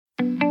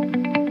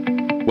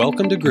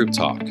Welcome to Group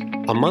Talk,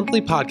 a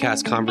monthly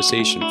podcast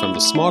conversation from the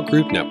Small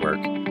Group Network,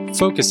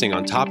 focusing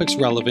on topics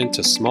relevant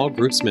to small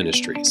groups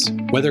ministries.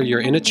 Whether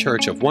you're in a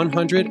church of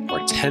 100 or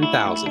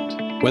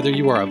 10,000, whether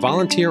you are a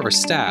volunteer or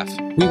staff,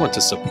 we want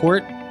to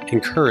support,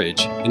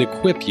 encourage, and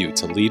equip you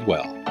to lead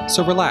well.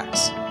 So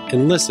relax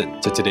and listen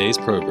to today's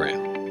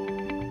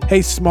program.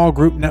 Hey, Small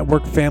Group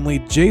Network family,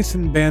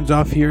 Jason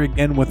Banzoff here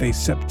again with a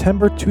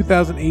September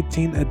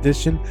 2018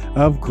 edition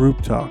of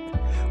Group Talk.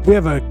 We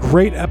have a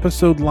great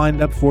episode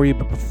lined up for you,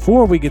 but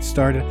before we get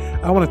started,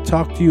 I want to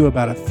talk to you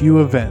about a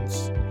few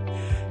events.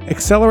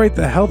 Accelerate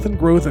the health and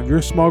growth of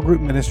your small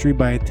group ministry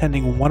by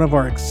attending one of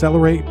our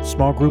Accelerate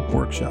small group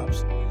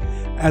workshops.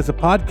 As a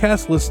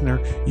podcast listener,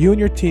 you and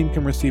your team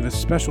can receive a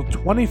special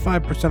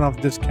 25%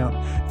 off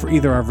discount for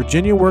either our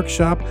Virginia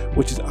workshop,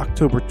 which is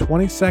October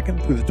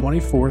 22nd through the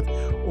 24th,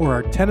 or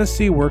our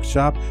Tennessee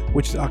workshop,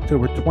 which is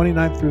October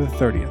 29th through the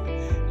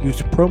 30th.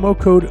 Use promo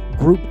code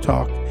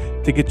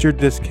GROUPTALK to get your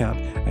discount.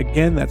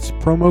 Again, that's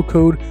promo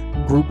code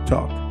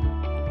GROUPTALK.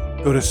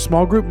 Go to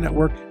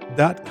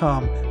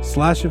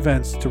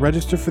smallgroupnetwork.com/events to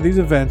register for these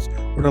events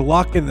or to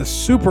lock in the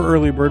super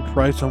early bird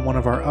price on one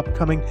of our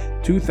upcoming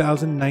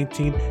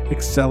 2019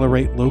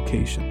 Accelerate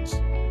locations.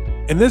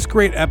 In this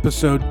great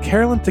episode,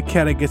 Carolyn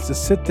Taketa gets to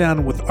sit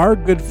down with our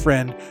good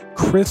friend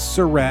Chris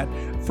Surratt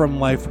from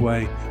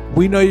Lifeway.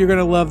 We know you're going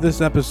to love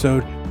this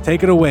episode.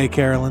 Take it away,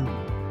 Carolyn.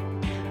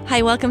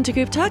 Hi, welcome to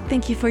Group Talk.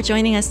 Thank you for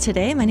joining us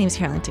today. My name is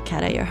Carolyn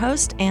Taketa, your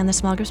host and the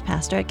small groups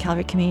pastor at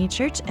Calvary Community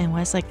Church in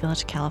Westlake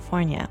Village,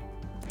 California.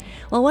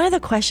 Well, one of the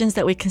questions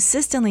that we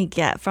consistently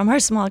get from our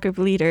small group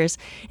leaders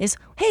is,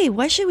 hey,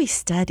 what should we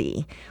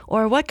study?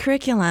 Or what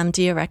curriculum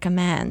do you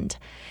recommend?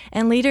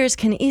 And leaders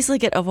can easily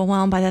get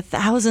overwhelmed by the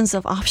thousands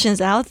of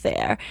options out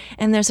there.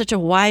 And there's such a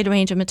wide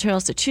range of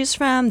materials to choose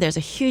from. There's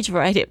a huge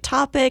variety of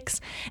topics.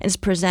 And it's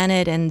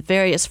presented in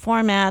various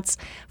formats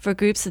for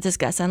groups to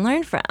discuss and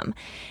learn from.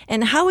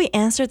 And how we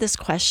answer this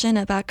question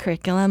about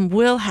curriculum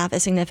will have a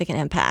significant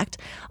impact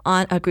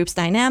on a group's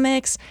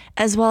dynamics,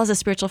 as well as the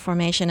spiritual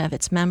formation of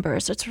its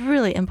members. So it's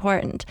really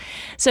important.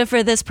 So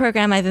for this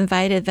program, I've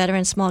invited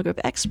veteran small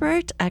group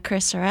expert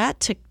Chris Surratt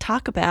to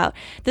talk about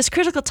this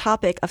critical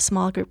topic of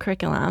small group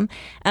curriculum.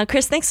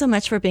 Chris, thanks so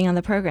much for being on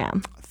the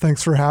program.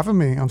 Thanks for having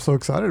me. I'm so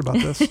excited about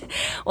this.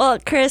 Well,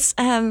 Chris,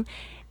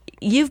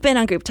 you've been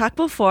on Group Talk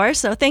before,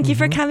 so thank you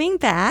for coming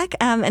back.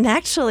 And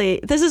actually,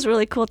 this is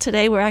really cool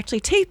today. We're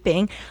actually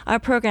taping our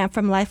program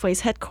from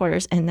Lifeway's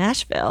headquarters in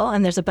Nashville,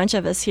 and there's a bunch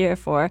of us here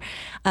for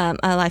a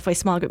Lifeway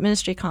Small Group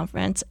Ministry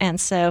Conference. And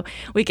so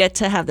we get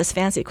to have this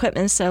fancy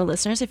equipment. So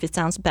listeners, if it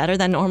sounds better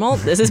than normal,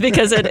 this is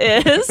because it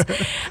is.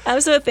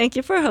 So thank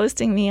you for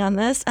hosting me on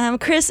this.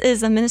 Chris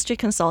is a ministry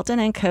consultant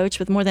and coach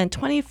with more than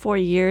 24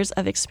 years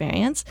of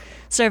experience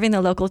serving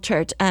the local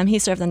church. He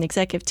served on the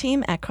executive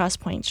team at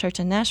Crosspoint Church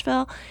in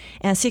Nashville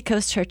and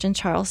Seacoast Church in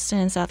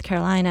Charleston, South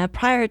Carolina,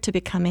 prior to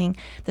becoming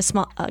the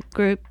small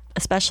group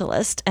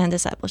specialist and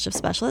discipleship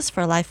specialist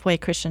for Lifeway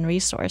Christian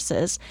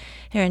Resources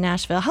here in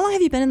Nashville. How long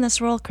have you been in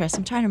this role, Chris?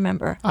 I'm trying to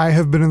remember. I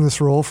have been in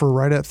this role for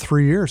right at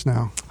 3 years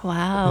now.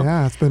 Wow.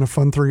 Yeah, it's been a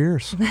fun 3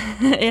 years.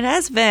 It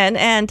has been.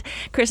 And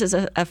Chris is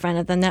a friend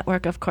of the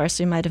network, of course.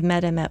 You might have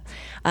met him at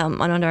on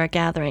one of our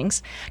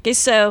gatherings. Okay,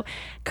 so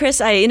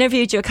Chris, I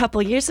interviewed you a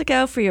couple years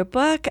ago for your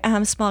book,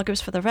 Small Groups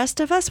for the Rest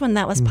of Us, when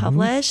that was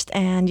published,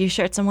 and you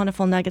shared some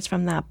wonderful nuggets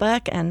from that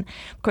book. And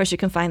of course, you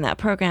can find that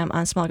program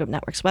on Small Group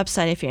Network's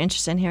website if you're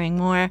interested in hearing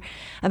more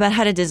about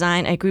how to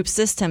design a group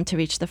system to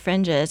reach the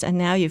fringes. And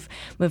now you've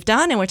moved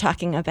on, and we're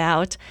talking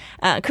about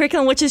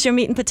curriculum, which is your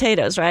meat and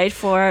potatoes, right,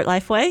 for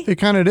Lifeway? It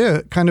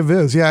kind of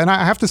is, yeah. And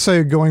I have to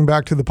say, going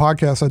back to the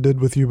podcast I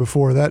did with you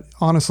before, that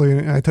honestly,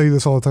 and I tell you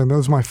this all the time, that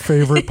was my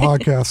favorite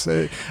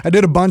podcast. I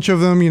did a bunch of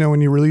them. You know, when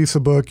you release a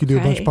book, you do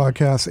a bunch of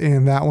podcasts,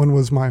 and that one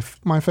was my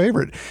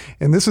favorite.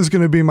 And this is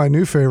going to be my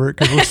new favorite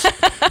because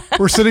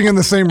we're sitting in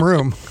the same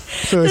room,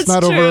 so it's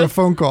not over a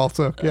phone call.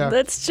 So yeah,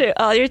 that's true.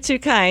 Oh, you're too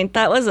kind.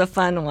 That was a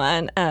fun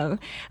one.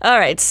 All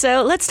right,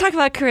 so let's talk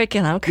about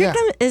curriculum.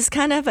 Curriculum is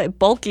kind of a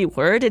bulky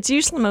word. It's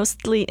usually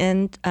mostly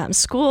in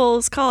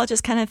schools,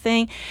 colleges, kind of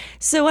thing.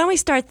 So when we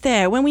start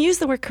there, when we use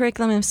the word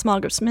curriculum in small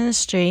groups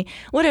ministry,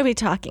 what are we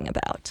talking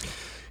about?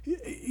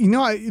 You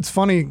know, it's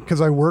funny because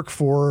I work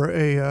for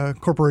a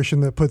corporation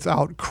that puts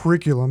out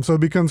curriculum, so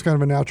it becomes kind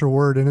of a natural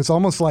word, and it's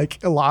almost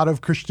like a lot of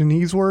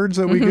Christianese words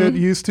that we get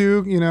used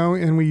to, you know,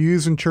 and we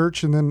use in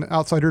church, and then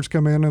outsiders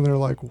come in and they're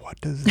like,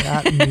 what does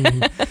that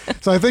mean?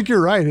 So I think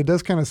you're right. It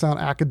does kind of sound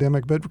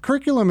academic, but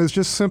curriculum is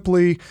just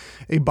simply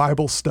a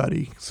Bible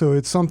study. So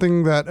it's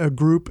something that a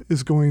group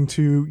is going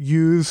to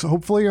use,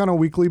 hopefully on a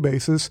weekly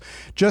basis,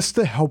 just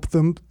to help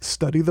them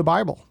study the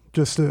Bible,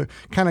 just to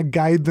kind of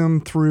guide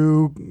them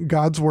through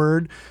God's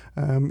word.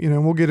 You know,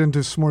 we'll get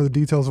into some more of the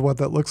details of what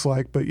that looks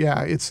like. But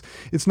yeah, it's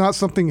not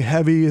something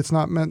heavy. It's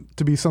not meant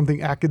to be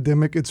something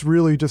academic. It's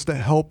really just to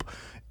help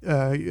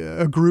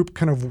a group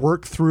kind of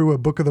work through a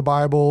book of the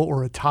Bible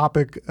or a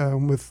topic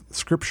with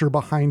scripture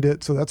behind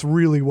it. So that's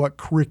really what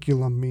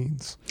curriculum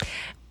means.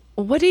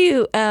 What do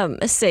you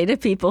say to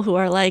people who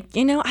are like,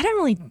 I don't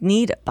really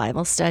need a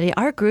Bible study.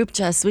 Our group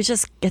we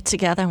just get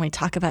together and we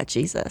talk about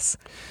Jesus.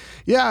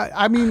 Yeah,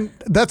 I mean,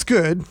 that's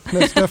good.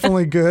 That's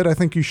definitely good. I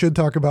think you should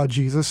talk about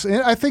Jesus.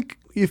 And I think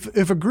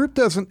if a group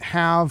doesn't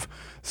have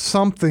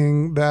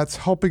something that's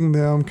helping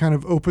them kind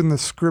of open the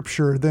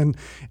scripture, then,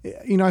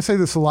 I say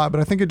this a lot, but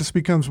I think it just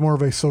becomes more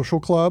of a social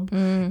club.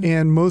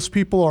 And most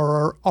people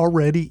are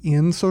already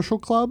in social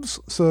clubs.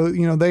 So,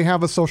 they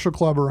have a social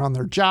club around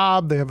their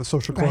job. They have a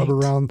social club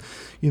around,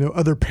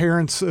 other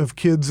parents of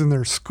kids in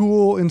their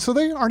school. And so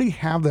they already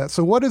have that.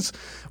 So what is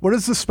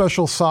the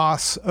special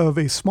sauce of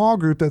a small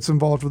group that's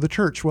involved with the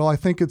church? Well, I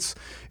think it's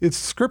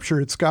scripture.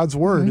 It's God's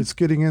word. It's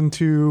getting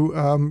into,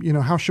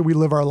 how should we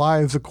live our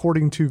lives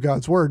according to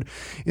God's word?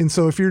 And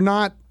so if you're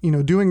not,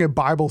 doing a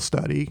Bible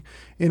study,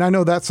 and I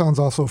know that sounds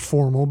also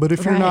formal, but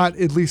if you're not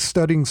at least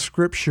studying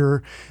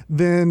scripture,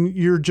 then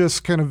you're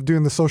just kind of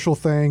doing the social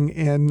thing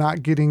and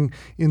not getting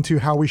into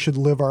how we should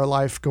live our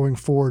life going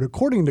forward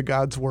according to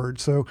God's word.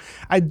 So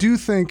I do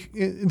think,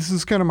 this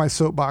is kind of my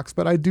soapbox,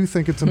 but I do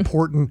think it's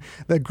important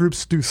that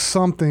groups do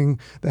something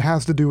that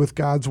has to do with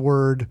God's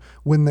word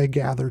when they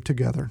gather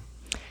together.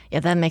 Yeah,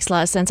 that makes a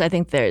lot of sense. I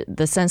think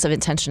the sense of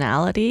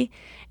intentionality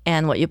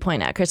and what you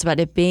point out, Chris, about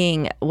it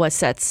being what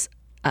sets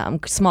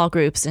small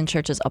groups in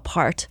churches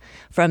apart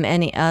from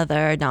any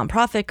other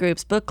nonprofit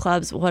groups, book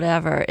clubs,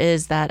 whatever,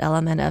 is that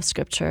element of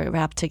scripture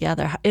wrapped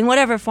together in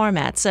whatever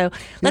format. So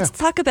let's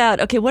talk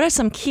about, what are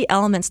some key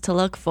elements to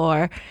look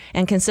for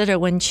and consider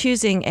when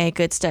choosing a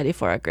good study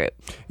for a group?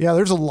 Yeah,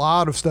 there's a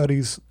lot of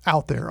studies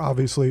out there,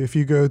 obviously. If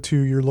you go to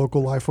your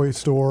local Lifeway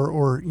store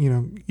or,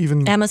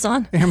 even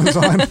Amazon,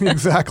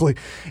 exactly.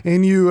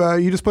 And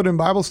you just put in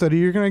Bible study,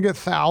 you're going to get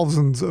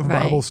thousands of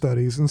Bible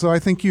studies. And so I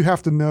think you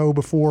have to know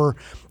before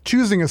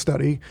choosing a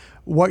study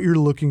what you're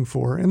looking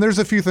for. And there's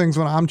a few things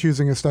when I'm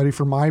choosing a study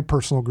for my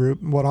personal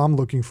group, what I'm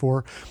looking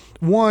for.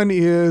 One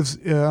is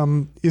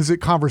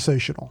it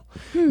conversational?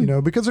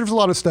 Because there's a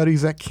lot of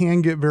studies that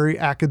can get very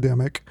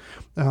academic,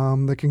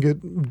 that can get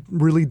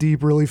really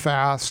deep, really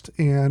fast.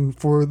 And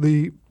for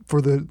the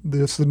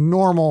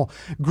normal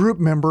group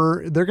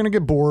member, they're going to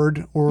get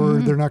bored or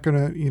they're not going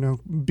to,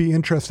 be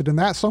interested in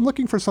that. So I'm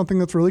looking for something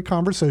that's really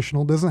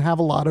conversational, doesn't have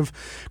a lot of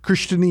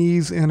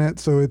Christianese in it,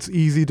 so it's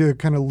easy to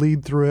kind of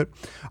lead through it.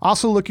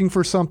 Also looking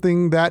for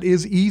something that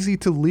is easy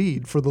to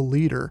lead for the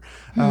leader.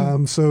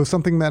 So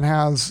something that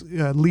has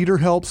leader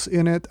helps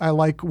in it. I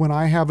like when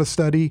I have a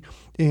study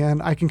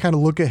and I can kind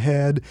of look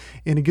ahead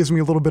and it gives me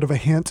a little bit of a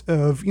hint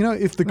of,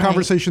 if the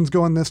conversation's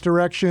going this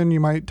direction, you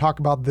might talk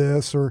about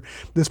this, or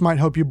this might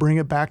help you bring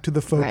it back to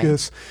the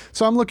focus.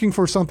 So I'm looking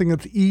for something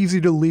that's easy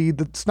to lead,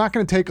 that's not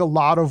going to take a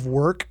lot of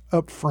work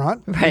up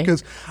front,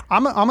 because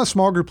I'm a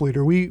small group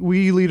leader.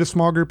 We lead a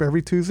small group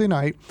every Tuesday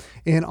night.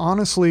 And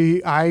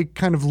honestly, I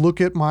kind of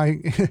look at my,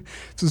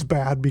 this is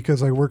bad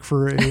because I work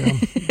for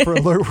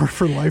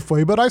for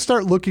Lifeway, but I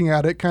start looking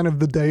at it kind of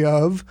the day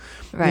of,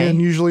 and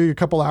usually a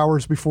couple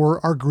hours before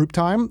our group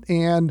time.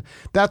 And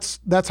that's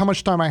how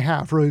much time I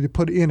have really to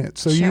put in it.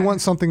 So you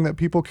want something that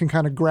people can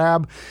kind of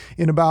grab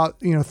in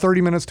about,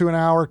 30 minutes to an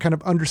hour, kind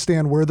of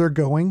understand where they're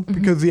going,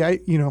 because the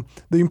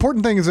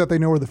important thing is that they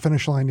know where the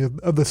finish line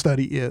of the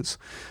study is.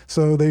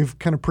 So they've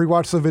kind of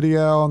pre-watched the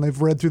video and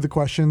they've read through the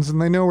questions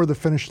and they know where the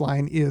finish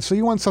line is. So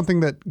you want something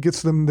that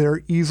gets them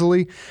there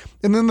easily.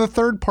 And then the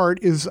third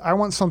part is I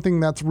want something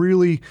that's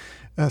really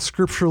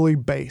scripturally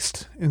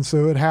based. And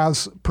so it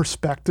has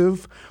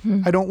perspective.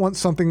 I don't want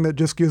something that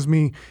just gives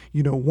me,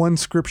 one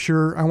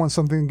scripture. I want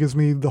something that gives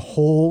me the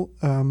whole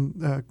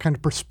kind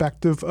of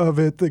perspective of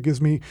it, that gives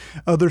me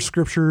other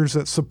scriptures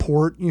that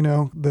support,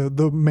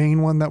 the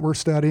main one that we're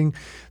studying.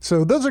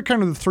 So those are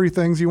kind of the three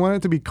things. You want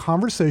it to be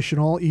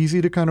conversational,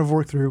 easy to kind of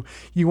work through.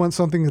 You want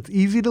something that's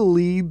easy to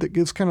lead, that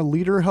gives kind of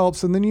leader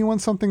helps. And then you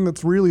want something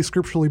that's really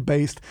scripturally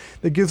based,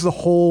 that gives the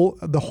whole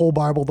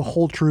Bible, the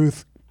whole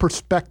truth,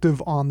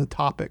 perspective on the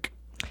topic.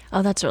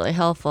 Oh, that's really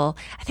helpful.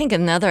 I think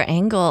another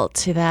angle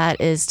to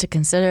that is to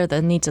consider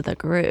the needs of the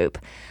group.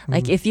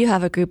 Like if you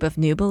have a group of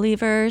new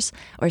believers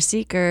or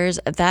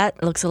seekers,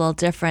 that looks a little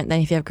different than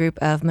if you have a group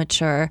of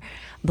mature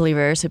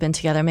believers who've been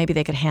together. Maybe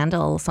they could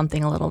handle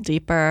something a little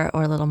deeper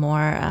or a little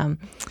more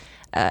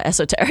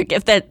esoteric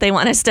if that they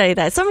want to study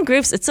that. Some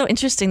groups, it's so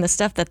interesting the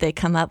stuff that they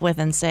come up with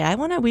and say,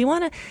 we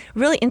want to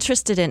really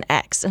interested in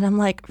X. And I'm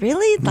like,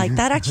 really? Like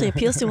that actually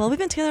appeals to, well, we've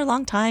been together a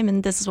long time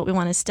and this is what we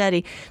want to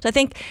study. So I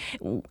think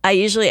I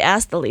usually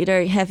ask the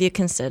leader, have you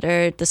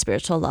considered the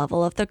spiritual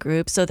level of the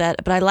group?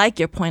 But I like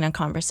your point on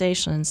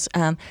conversations.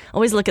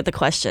 Always look at the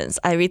questions.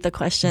 I read the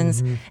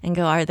questions and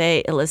go, are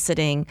they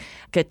eliciting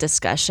good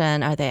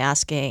discussion? Are they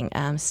asking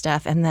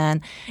stuff? And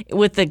then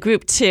with the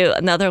group too,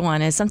 another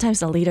one is sometimes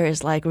the leader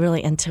is like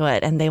really into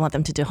it and they want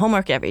them to do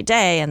homework every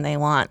day and they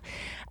want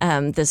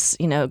this,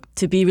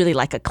 to be really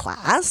like a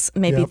class.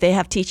 Maybe they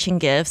have teaching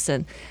gifts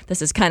and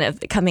this is kind of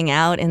coming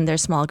out in their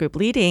small group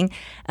leading.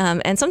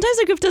 And sometimes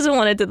the group doesn't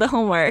want to do the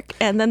homework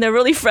and then they're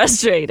really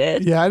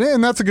frustrated. Yeah,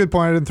 and that's a good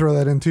point. I didn't throw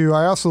that in too.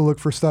 I also look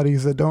for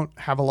studies that don't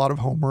have a lot of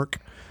homework,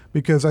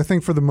 because I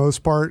think for the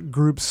most part,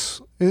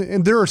 groups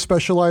And there are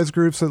specialized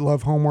groups that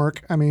love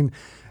homework. I mean,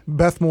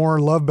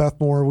 love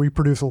Beth Moore. We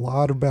produce a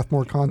lot of Beth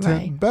Moore content.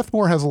 Right. Beth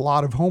Moore has a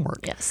lot of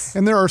homework. Yes.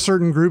 And there are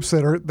certain groups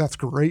that's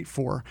great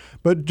for.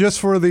 But just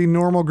for the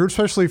normal group,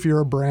 especially if you're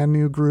a brand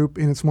new group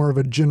and it's more of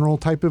a general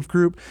type of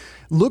group,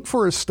 look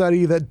for a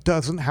study that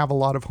doesn't have a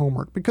lot of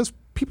homework, because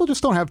people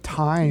just don't have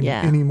time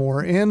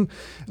anymore. And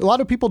a lot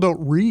of people don't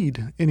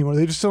read anymore.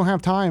 They just don't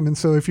have time. And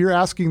so if you're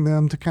asking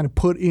them to kind of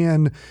put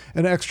in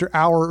an extra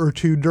hour or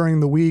two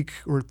during the week,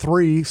 or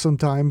 3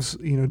 sometimes,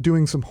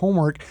 doing some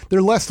homework,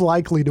 they're less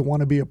likely to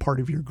want to be a part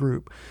of your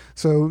group.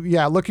 So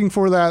looking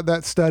for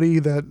that study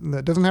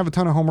that doesn't have a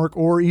ton of homework,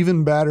 or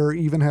even better,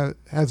 even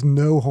has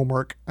no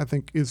homework, I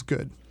think is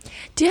good.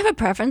 Do you have a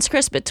preference,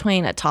 Chris,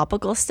 between a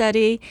topical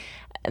study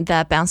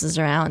that bounces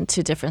around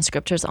to different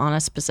scriptures on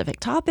a specific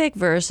topic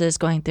versus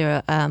going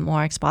through a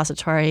more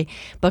expository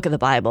book of the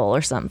Bible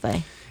or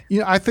something?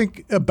 I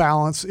think a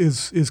balance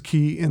is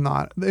key in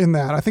that.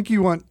 I think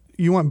you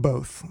want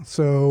both.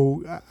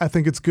 So I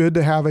think it's good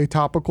to have a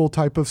topical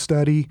type of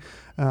study,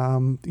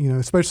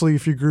 especially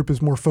if your group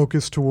is more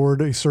focused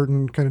toward a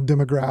certain kind of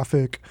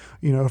demographic.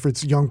 If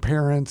it's young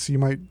parents, you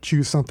might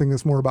choose something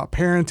that's more about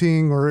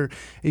parenting, or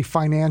a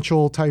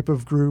financial type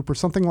of group or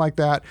something like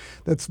that.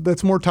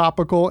 That's more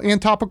topical.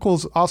 And topical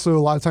is also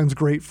a lot of times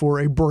great for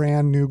a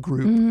brand new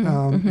group,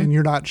 and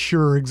you're not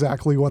sure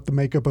exactly what the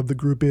makeup of the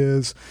group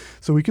is.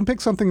 So we can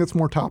pick something that's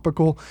more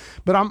topical.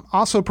 But I'm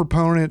also a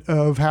proponent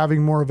of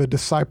having more of a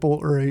disciple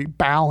or a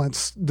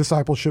balanced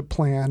discipleship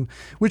plan,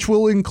 which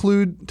will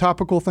include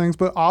topical things,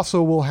 but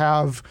also will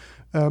have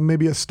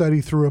maybe a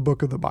study through a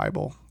book of the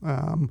Bible,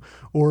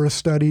 or a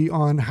study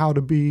on how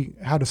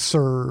to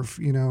serve,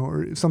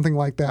 or something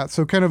like that.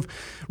 So kind of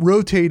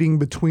rotating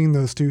between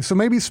those two. So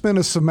maybe spend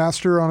a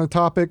semester on a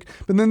topic,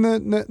 but then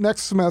the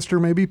next semester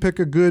maybe pick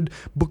a good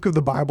book of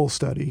the Bible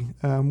study.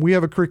 We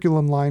have a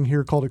curriculum line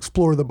here called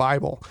Explore the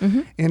Bible,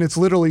 and it's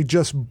literally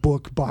just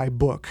book by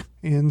book.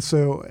 And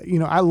so,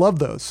 I love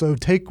those. So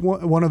take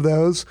one of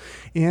those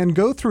and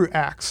go through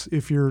Acts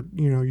if your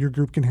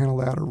group can handle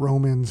that, or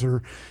Romans,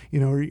 or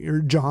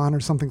John, or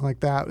something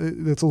like that.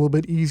 That's a little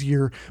bit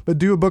easier. But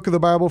do a book of the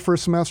Bible for a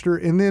semester,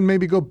 and then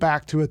maybe go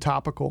back to a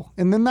topical.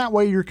 And then that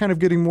way you're kind of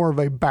getting more of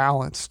a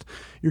balanced,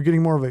 you're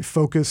getting more of a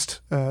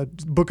focused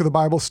book of the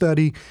Bible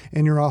study,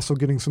 and you're also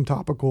getting some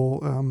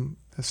topical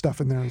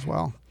stuff in there as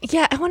well.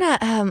 Yeah, I want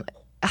to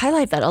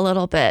highlight that a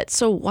little bit.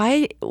 So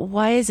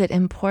why is it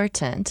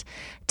important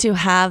to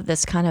have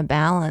this kind of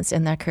balance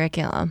in their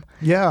curriculum?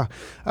 Yeah,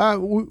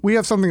 we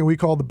have something that we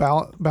call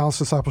the Balanced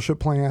Discipleship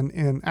Plan.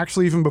 And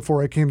actually, even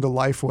before I came to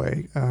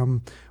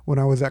Lifeway, when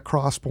I was at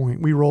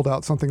Crosspoint, we rolled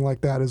out something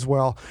like that as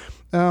well.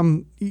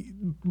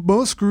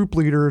 Most group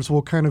leaders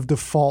will kind of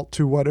default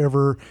to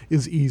whatever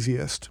is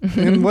easiest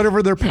and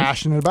whatever they're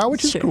passionate about,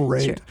 which is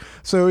great. Sure.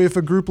 So if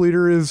a group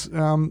leader is,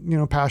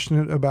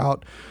 passionate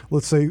about,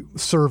 let's say,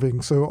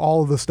 serving, so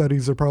all of the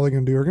studies they're probably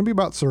going to do are going to be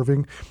about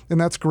serving, and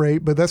that's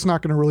great, but that's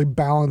not going to really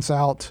balance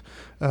out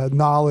the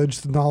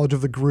knowledge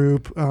of the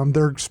group,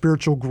 their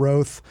spiritual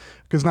growth,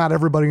 because not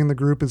everybody in the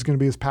group is going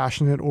to be as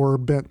passionate or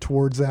bent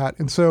towards that.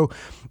 And so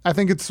I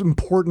think it's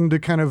important to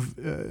kind of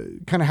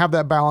have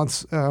that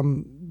balance.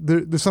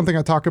 There's something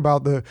I talk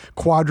about, the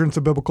quadrants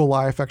of biblical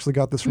life. I actually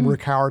got this from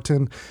Rick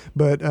Howerton,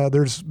 but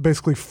there's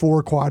basically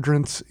 4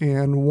 quadrants,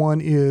 and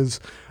one is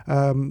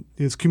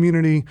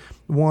community,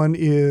 one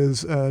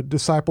is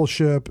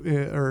discipleship,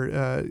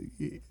 kind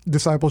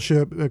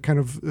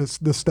of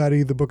the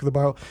study, the book of the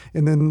Bible,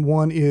 and then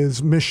one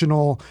is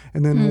missional,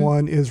 and then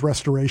one is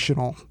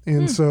restorational.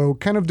 And so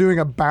kind of doing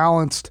a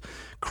balanced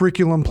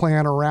curriculum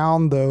plan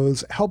around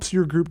those helps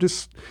your group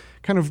just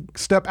kind of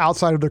step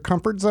outside of their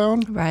comfort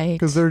zone, right?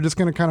 Because they're just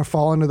going to kind of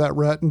fall into that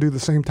rut and do the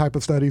same type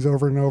of studies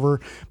over and over.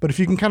 But if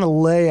you can kind of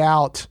lay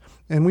out,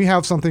 and we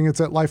have something,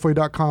 it's at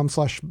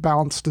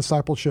lifeway.com/balanced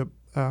discipleship,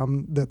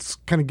 that's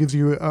kind of gives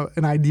you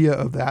an idea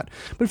of that.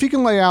 But if you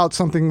can lay out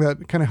something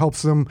that kind of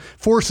helps them,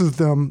 forces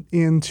them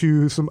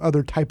into some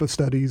other type of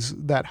studies,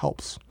 that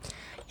helps.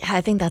 Yeah,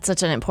 I think that's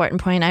such an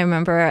important point. I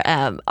remember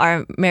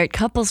our married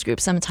couples group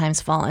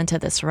sometimes fall into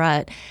this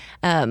rut.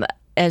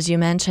 As you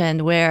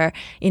mentioned, where,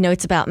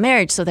 it's about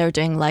marriage. So they're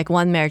doing like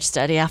one marriage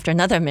study after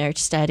another marriage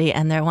study,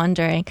 and they're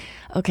wondering,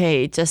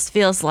 okay, it just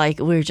feels like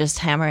we're just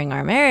hammering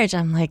our marriage.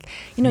 I'm like,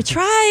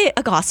 try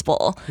a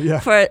gospel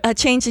for a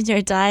change in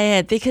your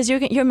diet, because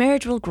your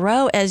marriage will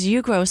grow as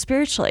you grow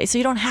spiritually. So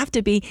you don't have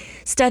to be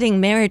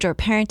studying marriage or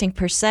parenting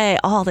per se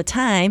all the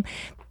time.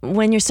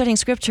 When you're studying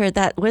scripture,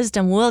 that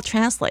wisdom will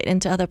translate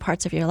into other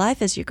parts of your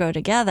life as you grow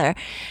together.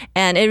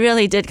 And it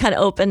really did kind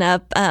of open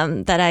up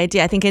that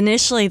idea. I think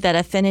initially that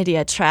affinity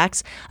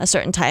attracts a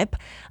certain type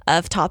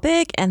of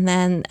topic. And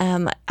then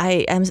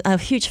I am a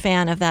huge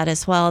fan of that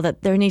as well,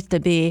 that there needs to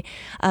be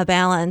a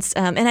balance.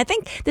 And I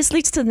think this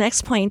leads to the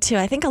next point too.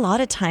 I think a lot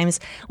of times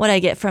what I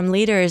get from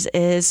leaders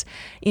is,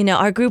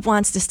 our group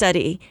wants to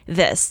study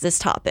this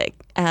topic.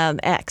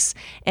 X,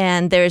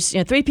 and there's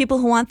 3 people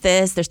who want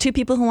this, there's 2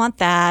 people who want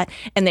that,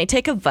 and they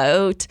take a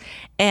vote,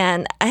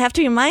 and I have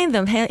to remind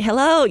them, hey,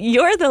 hello,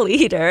 you're the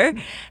leader.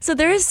 So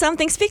there is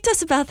something, speak to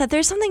us about that.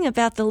 There's something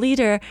about the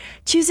leader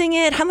choosing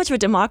it. How much of a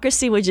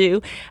democracy would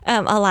you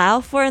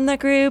allow for in the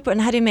group,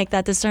 and how do you make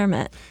that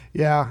discernment?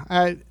 Yeah,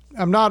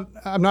 I'm not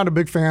a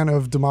big fan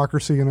of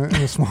democracy in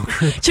a small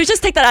group. Should we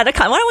just take that out of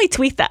context? Why don't we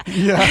tweet that?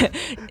 Yeah.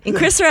 And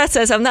Chris Surratt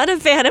says, "I'm not a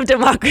fan of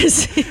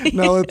democracy."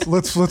 No,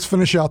 let's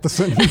finish out the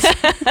sentence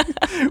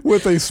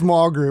with a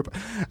small group.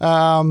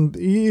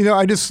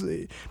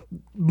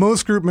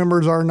 Most group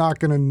members are not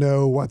going to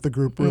know what the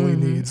group really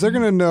needs. They're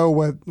going to know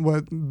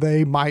what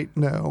they might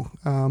know,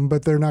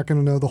 but they're not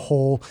going to know the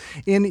whole.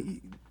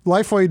 And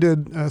Lifeway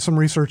did some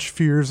research a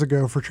few years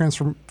ago for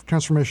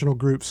transformational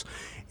groups,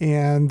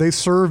 and they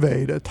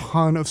surveyed a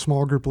ton of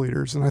small group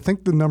leaders. And I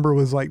think the number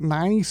was like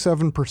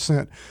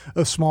 97%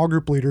 of small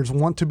group leaders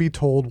want to be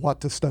told what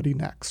to study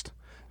next.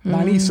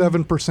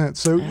 97%.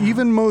 So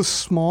even most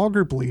small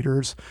group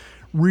leaders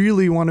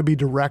really want to be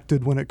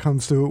directed when it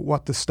comes to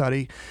what to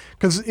study,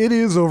 because it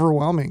is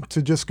overwhelming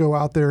to just go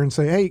out there and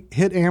say, hey,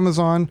 hit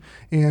Amazon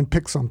and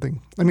pick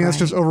something. I mean, that's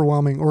just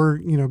overwhelming. Or,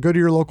 go to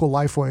your local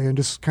Lifeway and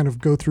just kind of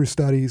go through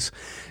studies.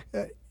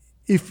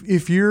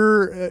 If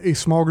you're a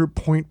small group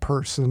point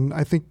person,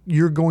 I think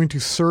you're going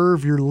to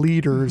serve your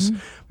leaders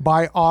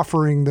by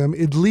offering them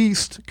at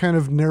least kind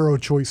of narrow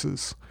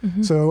choices.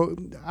 So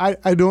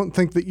I don't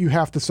think that you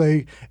have to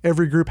say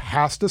every group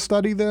has to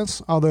study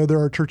this, although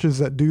there are churches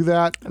that do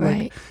that.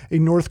 Right. Like a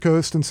North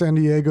Coast and San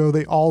Diego,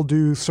 they all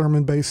do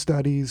sermon-based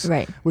studies,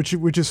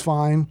 which is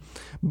fine.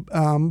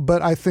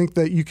 But I think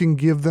that you can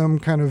give them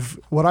kind of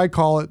what I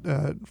call it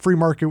free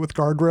market with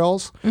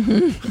guardrails,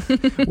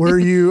 where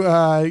you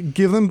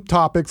give them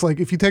topics. Like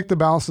if you take the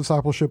Balanced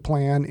Discipleship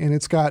Plan and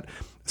it's got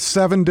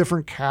 7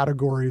 different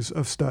categories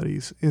of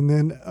studies, and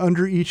then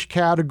under each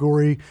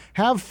category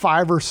have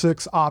 5 or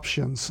 6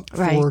 options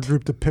for a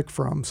group to pick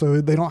from.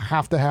 So they don't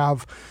have to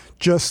have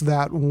just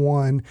that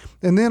one,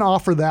 and then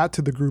offer that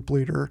to the group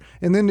leader.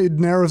 And then it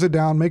narrows it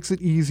down, makes it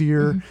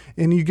easier,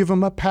 and you give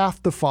them a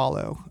path to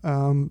follow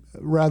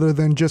rather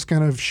than just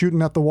kind of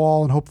shooting at the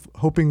wall and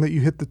hoping that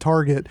you hit the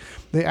target.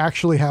 They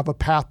actually have a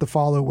path to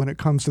follow when it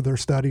comes to their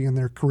study and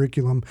their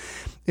curriculum.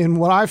 And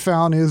what I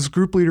found is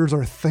group leaders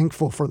are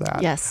thankful for that.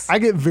 Yes. I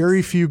get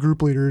very few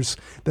group leaders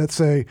that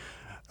say,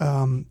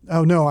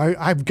 oh no,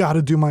 I've got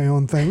to do my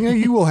own thing. Yeah,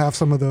 you will have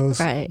some of those.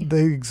 Right.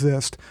 They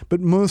exist. But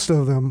most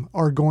of them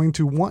are going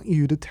to want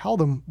you to tell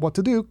them what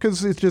to do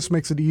because it just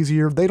makes it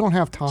easier. They don't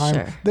have time.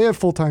 Sure. They have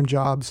full-time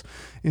jobs.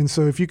 And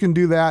so if you can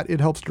do that, it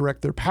helps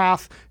direct their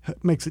path,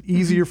 makes it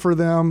easier for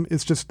them.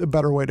 It's just a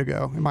better way to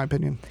go, in my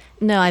opinion.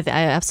 No, I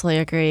absolutely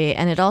agree.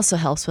 And it also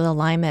helps with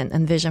alignment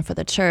and vision for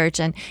the church.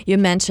 And you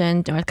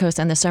mentioned North Coast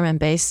and the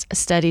sermon-based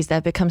studies that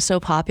have become so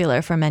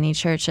popular for many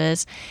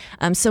churches.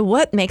 So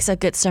what makes a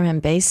good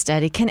sermon-based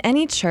study? Can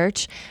any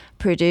church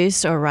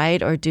produce or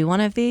write or do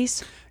one of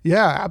these?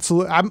 Yeah,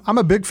 absolutely. I'm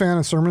a big fan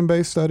of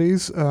sermon-based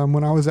studies.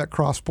 When I was at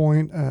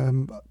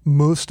Crosspoint,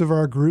 most of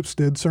our groups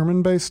did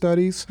sermon-based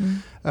studies,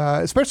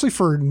 especially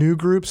for new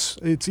groups.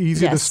 It's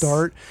easy to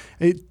start.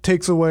 It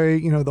takes away,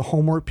 the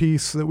homework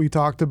piece that we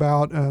talked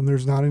about.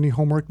 There's not any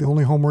homework. The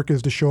only homework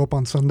is to show up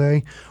on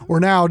Sunday, or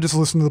now just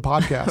listen to the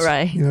podcast.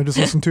 Right. Just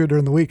listen to it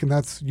during the week,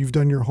 and you've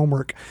done your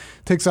homework.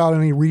 Takes out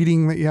any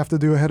reading that you have to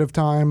do ahead of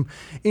time,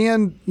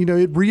 and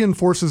it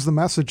reinforces the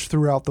message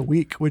throughout the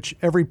week, which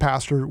every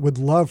pastor would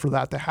love for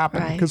that to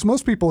happen, because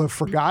most people have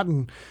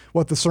forgotten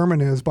what the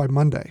sermon is by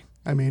Monday.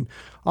 I mean,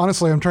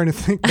 honestly, I'm trying to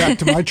think back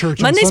to my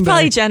church. Monday's on Sunday.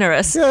 Probably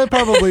generous. Yeah, it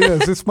probably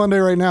is. It's Monday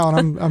right now,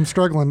 and I'm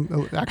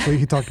struggling. Actually,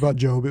 he talked about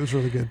Job. It was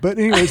really good. But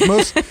anyways,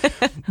 most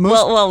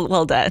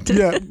well done.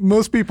 Yeah,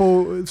 most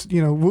people,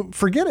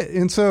 forget it,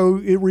 and so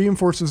it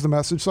reinforces the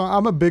message. So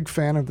I'm a big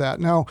fan of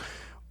that. Now,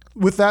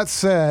 with that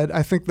said,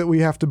 I think that we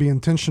have to be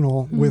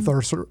intentional with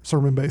our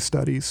sermon-based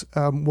studies.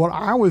 What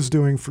I was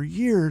doing for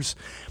years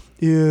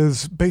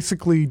is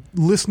basically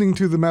listening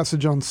to the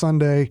message on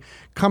Sunday,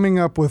 coming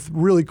up with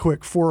really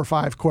quick 4 or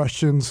 5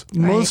 questions.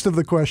 Right. Most of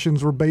the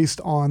questions were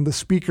based on the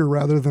speaker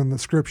rather than the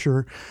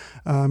scripture.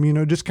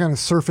 Just kind of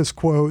surface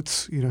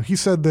quotes. He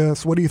said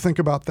this. What do you think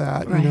about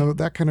that? Right.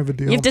 That kind of a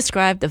deal. You've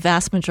described the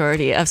vast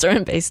majority of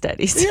sermon-based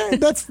studies. Yeah,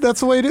 that's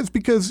the way it is,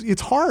 because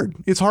it's hard.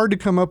 It's hard to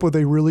come up with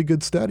a really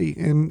good study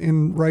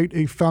and write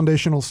a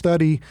foundational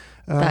study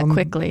that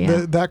quickly.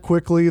 That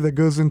quickly, that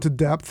goes into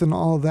depth and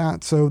all of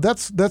that. So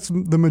that's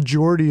the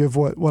majority of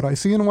what I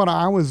see and what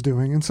I was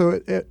doing. And so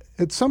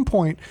at some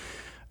point,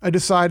 I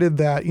decided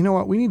that,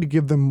 we need to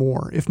give them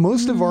more. If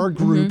most of our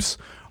groups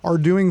are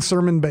doing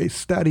sermon-based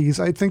studies,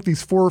 I think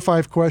these 4 or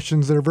 5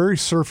 questions that are very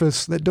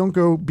surface, that don't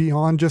go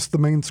beyond just the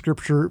main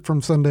scripture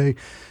from Sunday,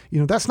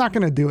 that's not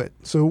going to do it.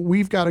 So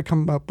we've got to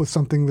come up with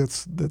something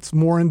that's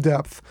more in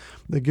depth,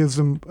 that gives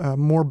them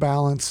more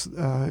balance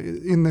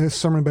in the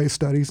sermon-based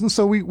studies. And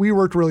so we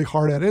worked really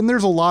hard at it. And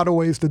there's a lot of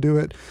ways to do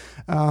it.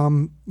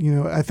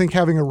 I think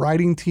having a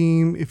writing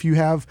team, if you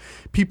have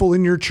people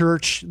in your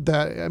church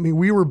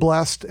we were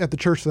blessed at the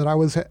church that I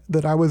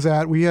was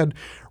at. We had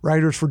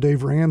writers for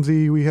Dave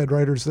Ramsey. We had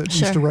writers that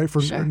used to write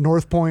for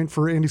North Point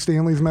for Andy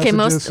Stanley's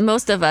messages.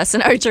 Most of us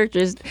in our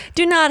churches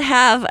do not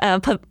have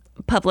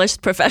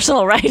published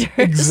professional writers.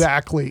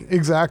 Exactly.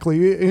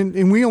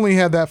 And we only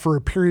had that for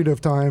a period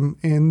of time,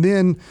 and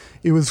then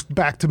it was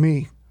back to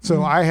me.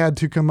 So I had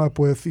to come up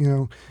with,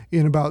 in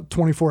about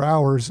 24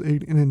 hours,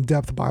 an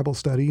in-depth Bible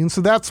study. And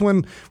so that's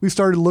when we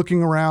started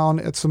looking around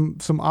at some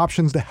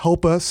options to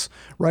help us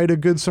write a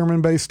good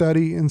sermon-based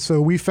study. And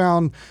so we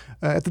found,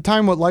 at the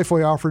time, what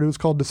Lifeway offered, it was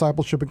called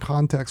Discipleship in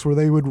Context, where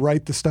they would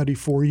write the study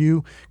for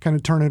you, kind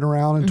of turn it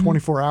around in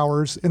 24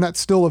 hours. And that's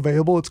still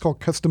available. It's called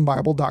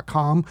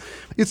custombible.com.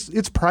 It's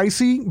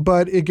pricey,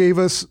 but it gave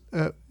us,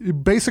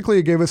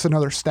 it gave us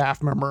another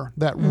staff member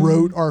that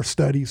wrote our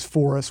studies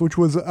for us, which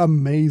was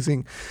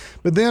amazing.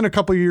 But then a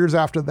couple of years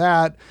after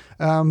that,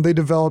 they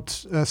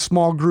developed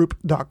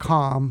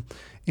smallgroup.com.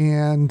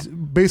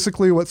 And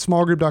basically what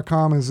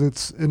smallgroup.com is,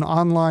 it's an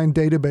online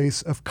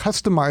database of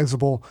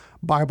customizable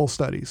Bible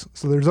studies.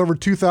 So there's over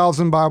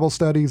 2,000 Bible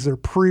studies. They're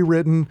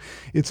pre-written.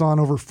 It's on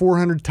over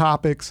 400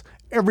 topics.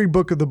 Every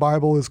book of the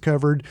Bible is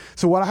covered.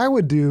 So what I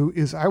would do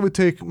is I would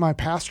take my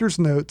pastor's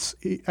notes.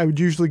 I would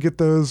usually get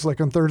those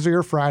like on Thursday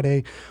or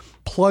Friday,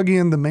 plug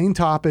in the main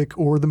topic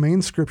or the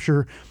main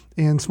scripture,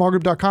 and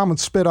smallgroup.com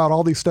would spit out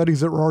all these studies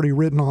that were already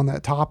written on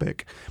that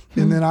topic.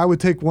 And then I would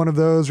take one of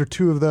those or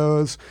two of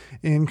those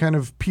and kind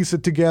of piece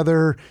it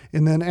together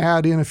and then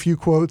add in a few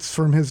quotes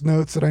from his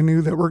notes that I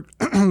knew that were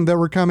that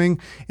were coming.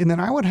 And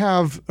then I would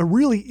have a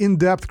really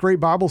in-depth,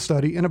 great Bible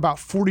study in about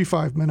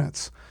 45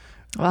 minutes.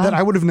 Wow. That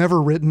I would have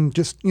never written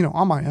just,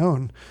 on my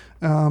own.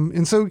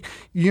 And so,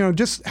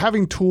 just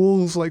having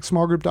tools like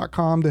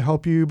smallgroup.com to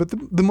help you. But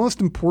the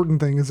most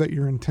important thing is that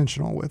you're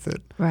intentional with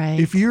it. Right.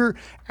 If you're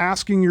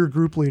asking your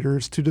group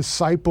leaders to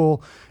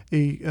disciple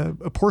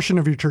a portion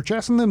of your church,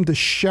 asking them to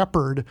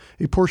shepherd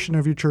a portion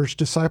of your church,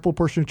 disciple a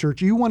portion of your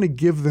church, you want to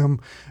give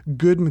them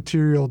good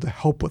material to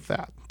help with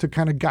that, to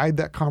kind of guide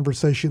that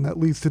conversation that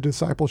leads to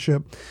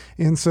discipleship.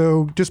 And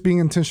so just being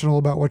intentional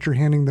about what you're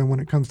handing them when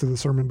it comes to the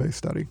sermon-based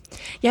study.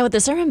 Yeah, with the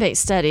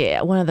sermon-based study,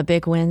 one of the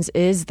big wins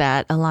is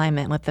that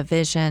alignment with the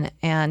vision.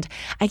 And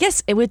I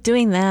guess with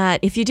doing that,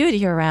 if you do it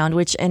year-round,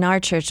 which in our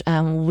church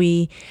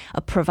we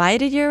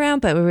provided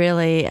year-round, but we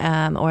really,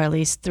 or at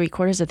least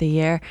 3/4 of the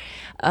year,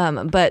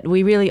 but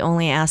we really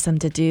only ask them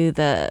to do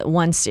the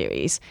one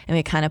series. And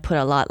we kind of put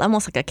a lot,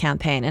 almost like a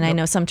campaign. And I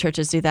know some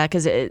churches do that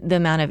because the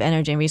amount of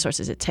energy and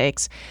resources it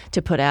takes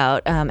to put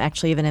out,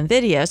 actually even in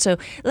video. So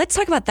let's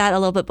talk about that a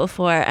little bit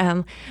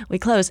before we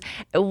close.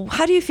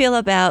 How do you feel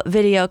about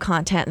video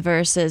content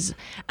versus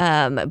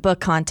book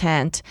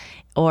content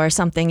or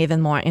something even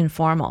more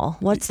informal?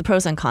 What's the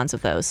pros and cons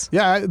of those?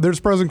 Yeah,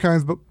 there's pros and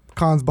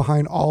cons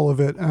behind all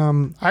of it.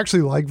 I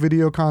actually like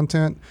video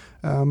content.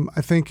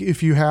 I think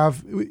if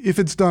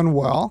it's done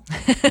well.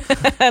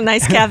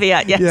 Nice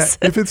caveat, yes.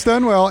 Yeah, if it's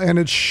done well and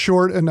it's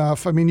short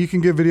enough, you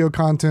can get video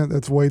content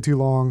that's way too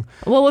long.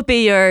 What would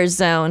be your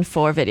zone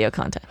for video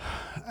content?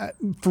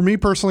 For me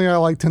personally, I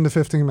like 10 to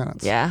 15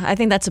 minutes. Yeah, I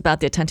think that's about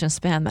the attention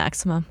span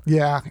maximum.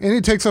 Yeah, and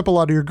it takes up a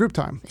lot of your group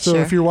time. So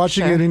if you're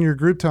watching it in your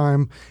group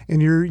time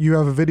and you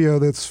have a video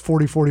that's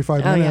 40,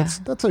 45 minutes,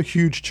 that's a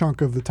huge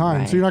chunk of the time.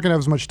 Right. So you're not going to have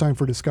as much time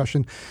for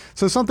discussion.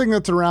 So something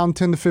that's around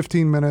 10 to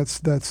 15 minutes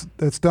that's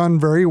done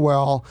very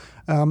well,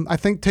 I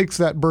think takes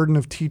that burden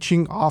of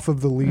teaching off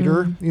of the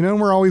leader. And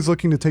we're always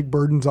looking to take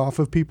burdens off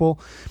of people.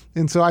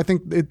 And so I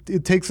think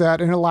it takes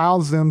that and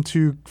allows them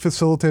to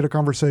facilitate a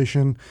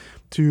conversation,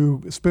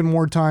 to spend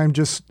more time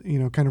just,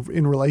 kind of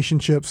in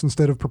relationships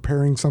instead of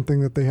preparing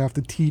something that they have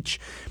to teach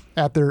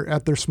at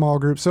their small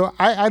group. So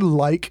I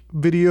like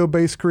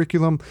video-based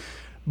curriculum,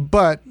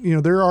 but,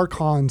 there are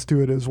cons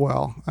to it as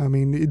well.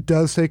 It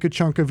does take a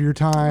chunk of your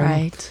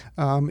time.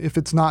 Right. If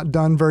it's not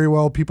done very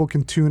well, people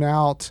can tune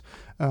out.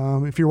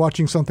 If you're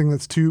watching something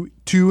that's too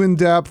in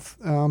depth,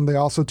 they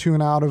also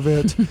tune out of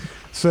it.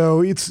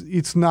 So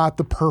it's not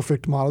the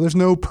perfect model. There's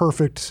no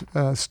perfect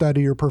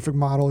study or perfect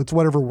model. It's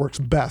whatever works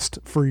best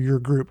for your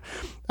group.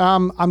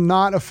 I'm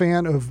not a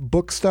fan of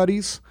book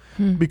studies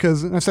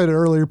because, and I said it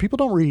earlier, people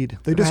don't read.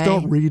 They just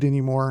don't read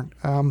anymore.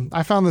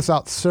 I found this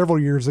out several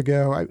years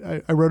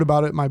ago. I wrote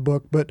about it in my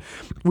book, but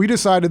we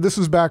decided, this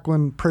was back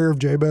when Prayer of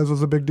Jabez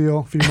was a big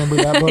deal, if you remember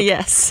that book.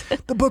 Yes.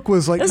 The book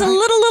was like... It was a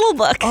little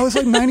book. Oh, it was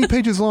like 90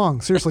 pages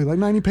long. Seriously, like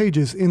 90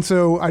 pages. And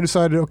so I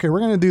decided, okay, we're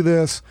going to do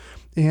this.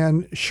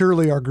 And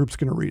surely our group's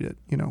going to read it.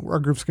 Our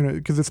group's going to,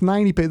 because it's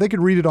 90 pages. They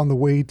could read it on the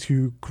way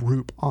to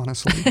group,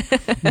 honestly.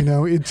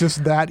 It's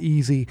just that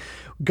easy.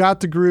 Got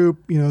to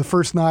group, the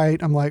first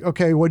night, I'm like,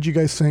 okay, what'd you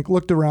guys think?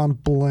 Looked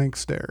around, blank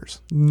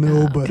stares.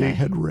 Nobody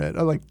had read.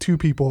 Like 2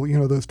 people,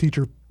 those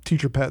teacher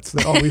pets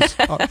that always,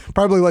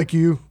 probably like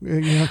you.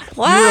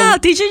 Wow,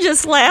 did you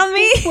just slam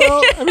me?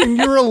 Well,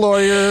 you're a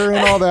lawyer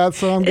and all that,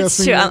 so I'm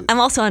guessing. It's true. I'm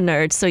also a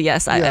nerd, so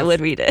yes, I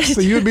would read it. So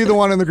you would be the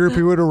one in the group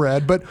who would have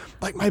read. But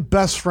like my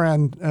best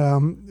friend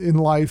in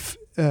life,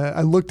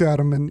 I looked at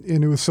him and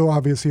it was so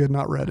obvious he had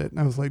not read it. And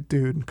I was like,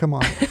 dude, come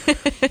on.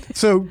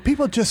 So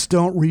people just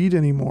don't read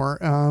anymore.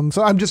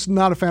 So I'm just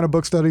not a fan of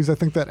book studies. I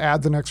think that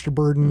adds an extra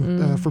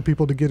burden for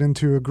people to get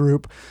into a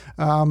group.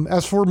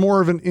 As for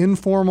more of an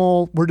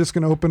informal, we're just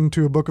going to open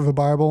to a book of the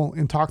Bible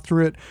and talk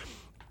through it.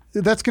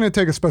 That's going to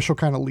take a special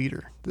kind of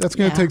leader. That's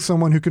going to take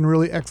someone who can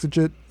really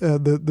exegete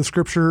the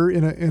scripture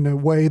in a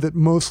way that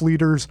most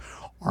leaders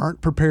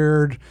aren't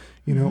prepared,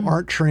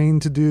 aren't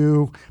trained to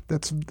do.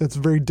 That's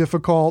very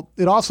difficult.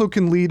 It also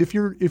can lead, if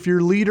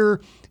your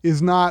leader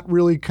is not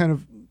really kind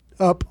of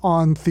up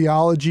on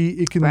theology,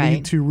 it can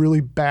lead to really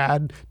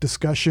bad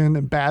discussion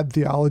and bad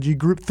theology.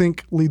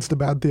 Groupthink leads to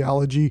bad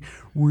theology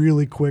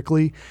really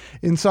quickly.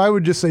 And so I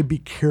would just say be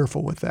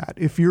careful with that.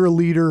 If you're a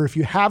leader, if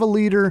you have a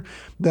leader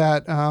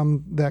that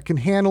can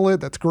handle it,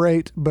 that's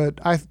great.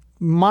 But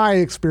my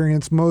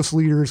experience, most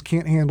leaders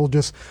can't handle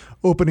just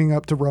opening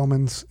up to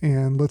Romans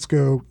and let's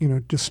go,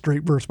 just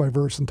straight verse by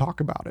verse and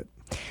talk about it.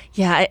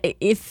 Yeah,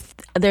 if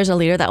there's a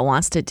leader that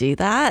wants to do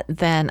that,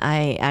 then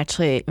I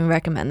actually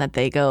recommend that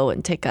they go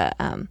and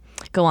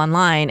go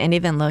online and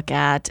even look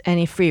at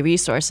any free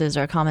resources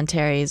or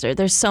commentaries. Or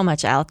there's so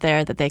much out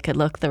there that they could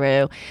look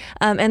through,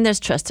 and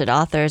there's trusted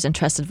authors and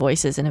trusted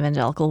voices in the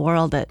evangelical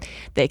world that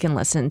they can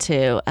listen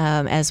to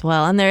as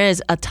well. And there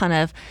is a ton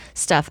of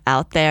stuff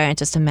out there, and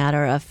it's just a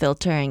matter of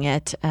filtering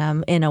it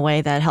in a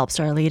way that helps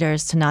our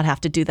leaders to not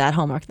have to do that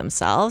homework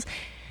themselves.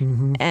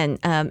 Mm-hmm.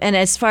 And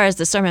as far as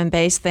the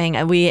sermon-based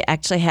thing, we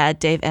actually had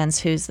Dave Enns,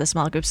 who's the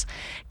small groups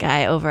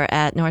guy over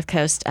at North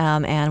Coast,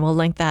 and we'll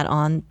link that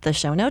on the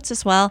show notes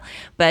as well.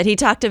 But he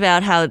talked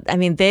about how,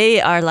 they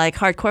are like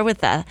hardcore with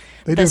the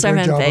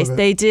sermon-based.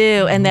 They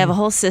do, and they have a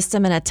whole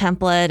system and a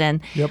template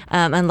and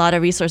a lot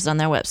of resources on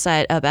their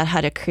website about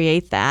how to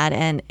create that.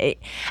 And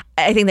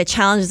I think the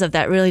challenges of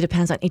that really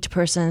depends on each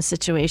person's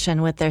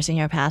situation with their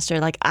senior pastor.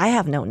 Like, I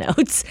have no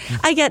notes.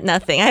 I get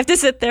nothing. I have to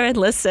sit there and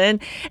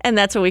listen, and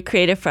that's what we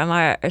created from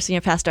our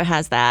senior pastor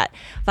has that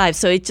vibe.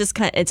 So it just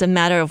it's a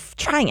matter of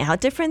trying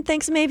out different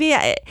things maybe.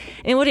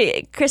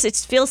 Chris, it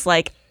feels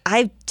like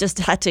I've just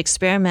had to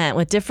experiment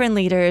with different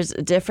leaders,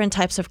 different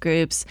types of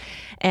groups,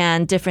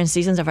 and different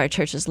seasons of our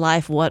church's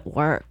life, what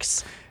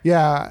works.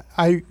 Yeah,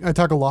 I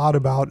talk a lot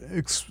about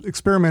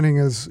experimenting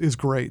is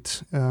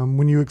great.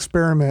 When you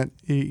experiment,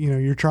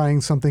 you're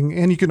trying something,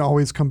 and you can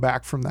always come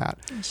back from that.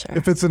 Sure.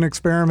 If it's an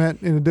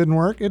experiment and it didn't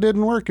work, it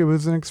didn't work. It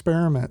was an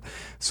experiment.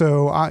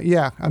 So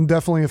I'm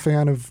definitely a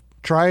fan of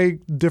try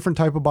different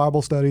type of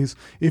Bible studies.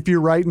 If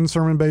you're writing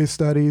sermon-based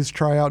studies,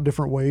 try out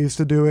different ways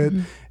to do it.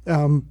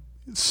 Mm-hmm.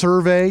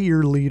 Survey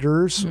your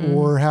leaders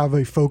or have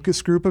a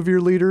focus group of your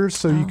leaders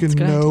so you can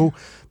know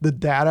the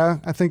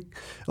data. I think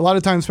a lot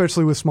of times,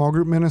 especially with small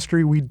group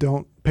ministry, we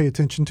don't pay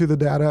attention to the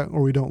data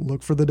or we don't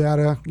look for the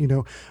data.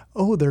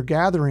 They're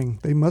gathering.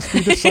 They must be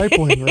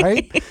discipling,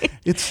 right?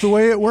 It's the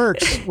way it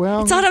works.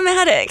 Well, it's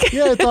automatic.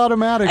 Yeah, it's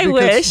automatic I because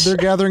wish. They're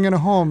gathering in a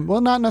home.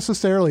 Well, not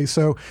necessarily.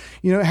 So,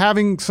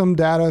 having some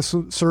data,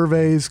 some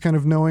surveys, kind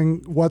of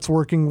knowing what's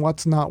working,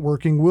 what's not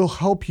working will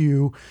help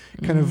you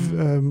kind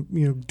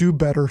of, do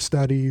better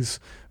studies,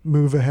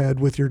 move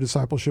ahead with your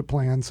discipleship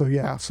plan.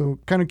 So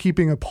kind of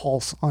keeping a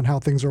pulse on how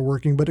things are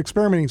working, but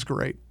experimenting is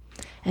great.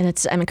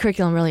 And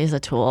curriculum really is a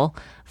tool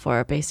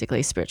for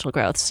basically spiritual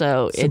growth.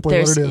 So you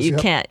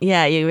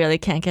really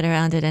can't get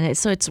around it. And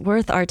it's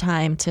worth our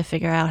time to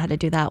figure out how to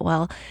do that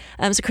well.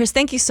 So Chris,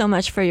 thank you so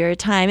much for your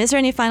time. Is there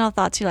any final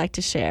thoughts you'd like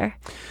to share?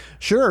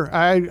 Sure.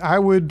 I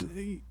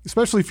would,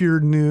 especially if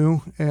you're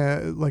new,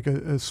 like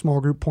a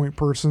small group point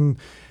person,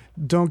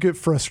 don't get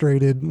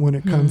frustrated when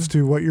it comes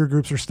to what your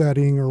groups are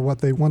studying or what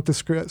they want to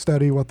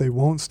study, what they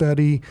won't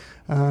study.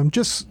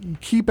 Just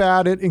keep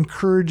at it,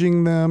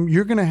 encouraging them.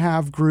 You're going to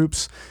have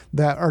groups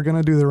that are going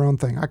to do their own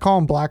thing. I call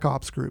them black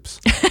ops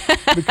groups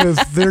because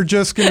they're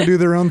just going to do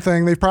their own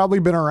thing. They've probably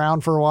been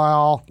around for a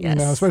while,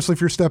 especially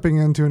if you're stepping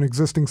into an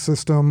existing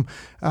system.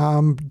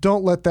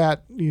 Don't let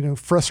that,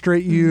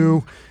 frustrate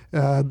you.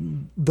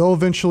 They'll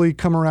eventually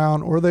come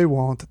around or they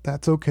won't.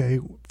 That's okay.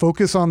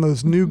 Focus on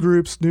those new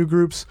groups,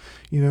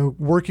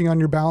 working on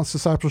your balanced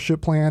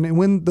discipleship plan. And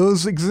when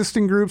those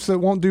existing groups that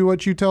won't do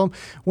what you tell them,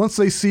 once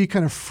they see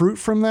kind of fruit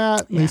from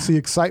that, they see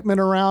excitement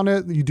around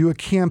it, you do a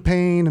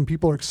campaign and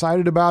people are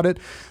excited about it,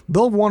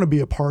 they'll want to be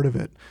a part of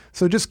it.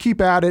 So just keep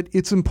at it.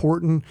 It's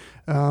important.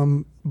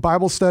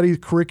 Bible study,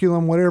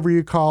 curriculum, whatever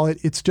you call it,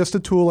 it's just a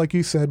tool, like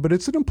you said, but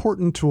it's an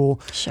important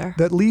tool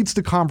that leads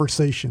to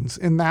conversations.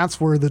 And that's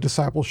where the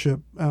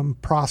discipleship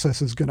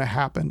process is going to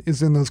happen,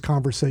 is in those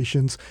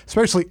conversations,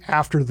 especially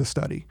after the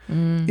study,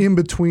 in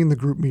between the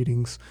group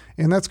meetings.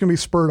 And that's going to be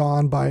spurred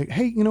on by,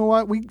 hey, you know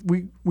what?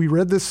 We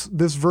read this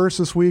verse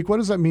this week. What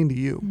does that mean to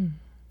you?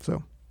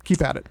 So keep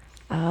at it.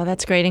 Oh,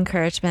 that's great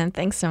encouragement.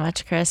 Thanks so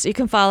much, Chris. You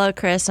can follow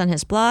Chris on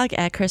his blog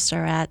at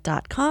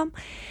chrissurratt.com.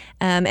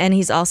 And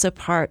he's also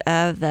part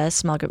of the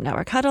Small Group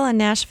Network Huddle in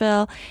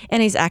Nashville,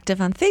 and he's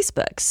active on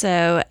Facebook.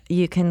 So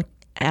you can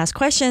ask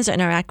questions or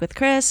interact with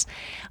Chris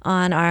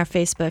on our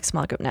Facebook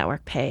Small Group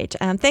Network page.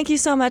 Thank you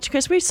so much,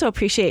 Chris. We so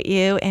appreciate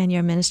you and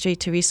your ministry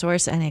to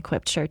resource and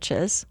equip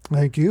churches.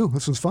 Thank you.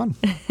 This was fun.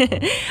 All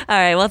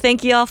right. Well,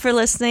 thank you all for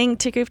listening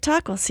to Group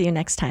Talk. We'll see you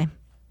next time.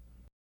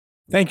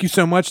 Thank you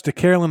so much to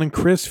Carolyn and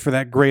Chris for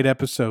that great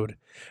episode.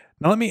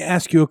 Now let me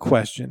ask you a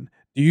question.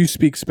 Do you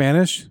speak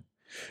Spanish?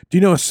 Do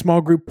you know a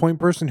small group point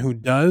person who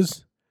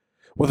does?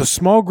 Well, the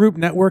Small Group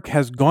Network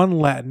has gone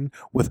Latin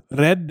with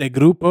Red de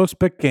Grupos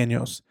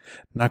Pequeños.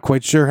 Not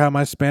quite sure how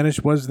my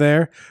Spanish was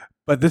there,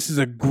 but this is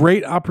a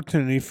great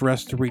opportunity for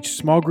us to reach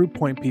small group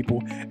point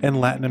people in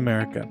Latin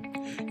America.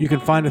 You can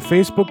find a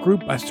Facebook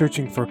group by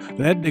searching for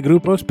Red de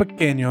Grupos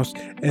Pequeños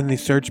in the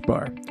search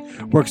bar.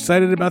 We're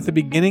excited about the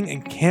beginning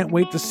and can't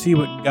wait to see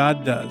what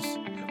God does.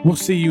 We'll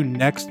see you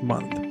next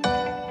month.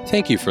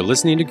 Thank you for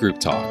listening to Group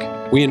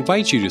Talk. We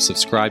invite you to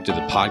subscribe to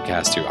the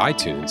podcast through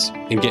iTunes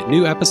and get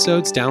new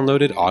episodes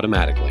downloaded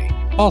automatically.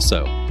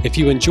 Also, if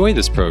you enjoy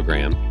this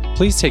program,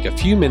 please take a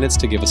few minutes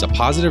to give us a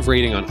positive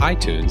rating on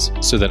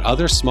iTunes so that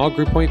other small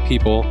group point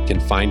people can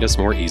find us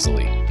more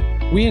easily.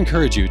 We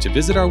encourage you to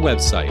visit our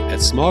website at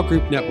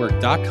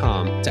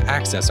smallgroupnetwork.com to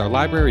access our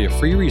library of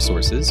free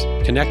resources,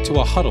 connect to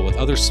a huddle with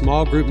other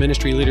small group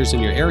ministry leaders in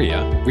your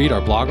area, read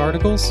our blog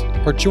articles,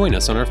 or join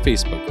us on our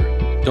Facebook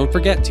group. Don't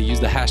forget to use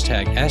the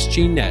hashtag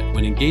SGNet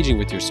when engaging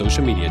with your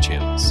social media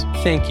channels.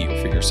 Thank you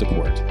for your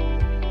support.